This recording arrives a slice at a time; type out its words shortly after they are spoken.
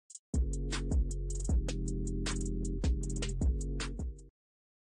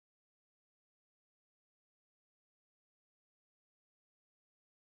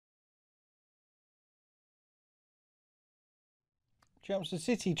Chelmsford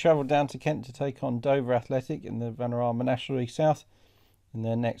City travelled down to Kent to take on Dover Athletic in the Vanarama National League South in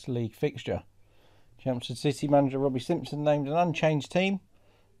their next league fixture. Chelmsford City manager Robbie Simpson named an unchanged team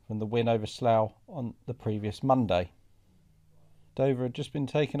from the win over Slough on the previous Monday. Dover had just been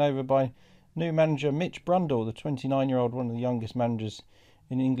taken over by new manager Mitch Brundle. The 29-year-old, one of the youngest managers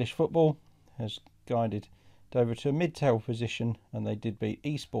in English football, has guided Dover to a mid-table position, and they did beat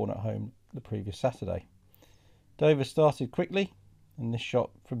Eastbourne at home the previous Saturday. Dover started quickly, and this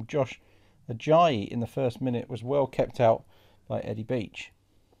shot from Josh Ajayi in the first minute was well kept out by Eddie Beach.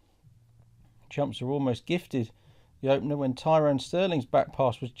 Chumps were almost gifted the opener when Tyrone Sterling's back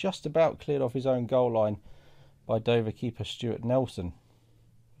pass was just about cleared off his own goal line by Dover keeper Stuart Nelson.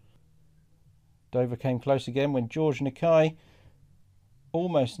 Dover came close again when George Nakai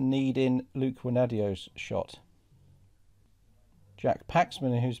almost kneed in Luke Wanadio's shot. Jack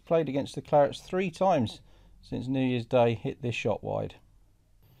Paxman, who's played against the Clarets 3 times since New Year's Day, hit this shot wide.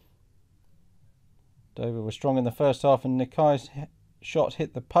 Dover was strong in the first half and Nakai's shot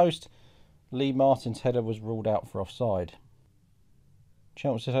hit the post. Lee Martin's header was ruled out for offside.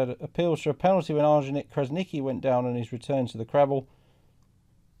 Chelmsford had appeals for a penalty when Arsenik Krasnicki went down on his return to the Crabble.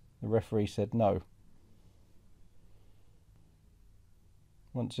 The referee said no.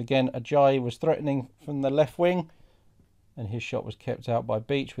 Once again, Ajayi was threatening from the left wing, and his shot was kept out by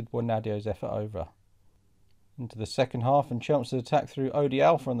Beach with Wanadio's effort over. Into the second half, and Chelmsford attacked through Odie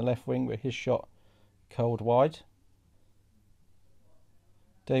Alpha on the left wing, but his shot curled wide.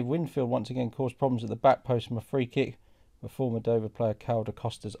 Dave Winfield once again caused problems at the back post from a free kick, but former Dover player Cal da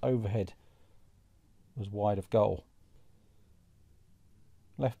Costa's overhead was wide of goal.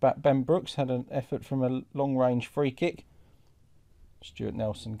 Left back Ben Brooks had an effort from a long range free kick. Stuart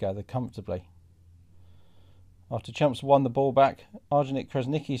Nelson gathered comfortably. After Chelmsford won the ball back, Arsenik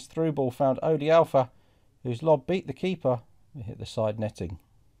Krasnicki's through ball found Odie Alpha, whose lob beat the keeper and hit the side netting.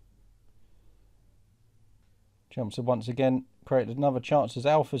 Chelmsford once again created another chance as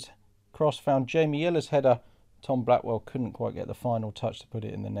Alpha's cross found Jamie Yiller's header. Tom Blackwell couldn't quite get the final touch to put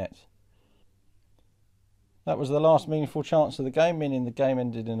it in the net. That was the last meaningful chance of the game, meaning the game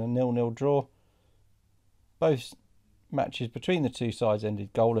ended in a 0-0 draw. Both matches between the two sides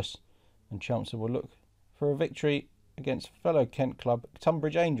ended goalless, and Chelmsford will look for a victory against fellow Kent club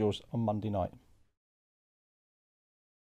Tunbridge Angels on Monday night.